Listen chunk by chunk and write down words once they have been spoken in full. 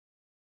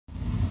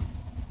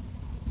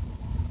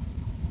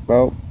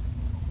about.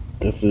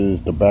 This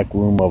is the back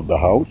room of the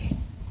house.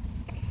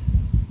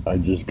 I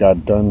just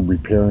got done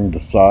repairing the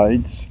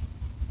sides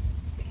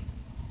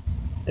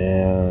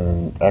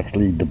and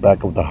actually the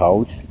back of the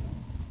house.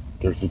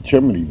 There's a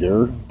chimney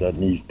there that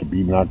needs to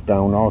be knocked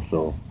down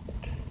also.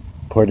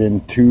 Put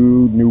in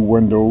 2 new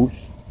windows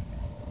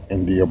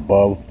in the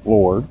above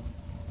floor.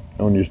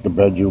 Known as the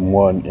bedroom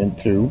 1 and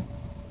 2.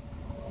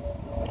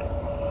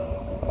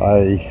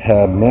 I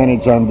had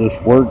managed on this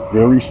work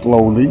very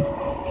slowly.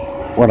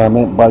 What I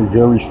meant by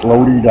very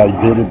slowly, I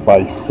did it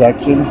by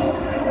section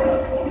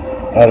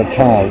at a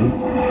time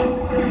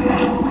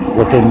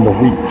within the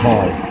week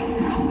time.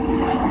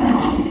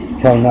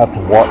 Try not to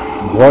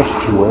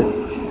rush to it,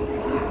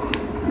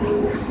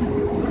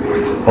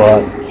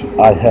 but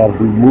I had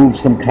removed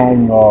some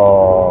kind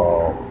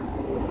of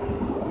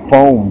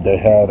foam they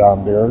had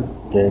on there.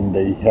 Then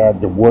they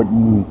had the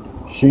wooden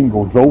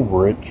shingles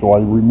over it, so I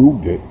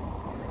removed it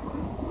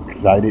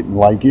because I didn't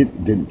like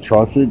it, didn't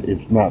trust it.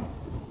 It's not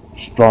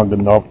strong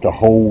enough to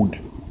hold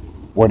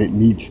what it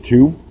needs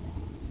to.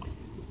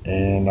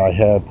 And I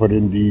had put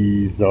in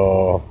these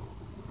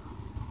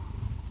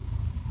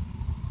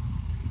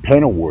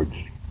panel woods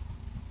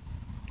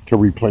to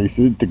replace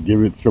it, to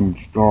give it some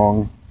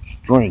strong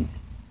strength.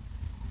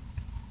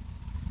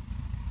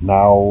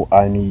 Now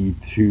I need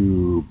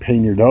to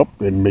paint it up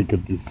and make a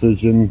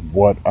decision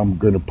what I'm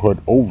going to put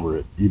over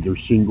it. Either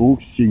single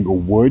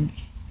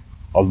woods,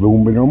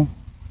 aluminum,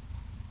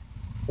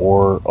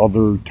 or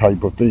other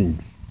type of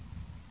things.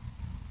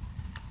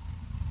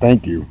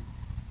 Thank you.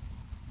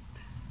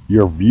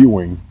 You're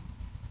viewing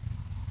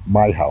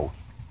my house.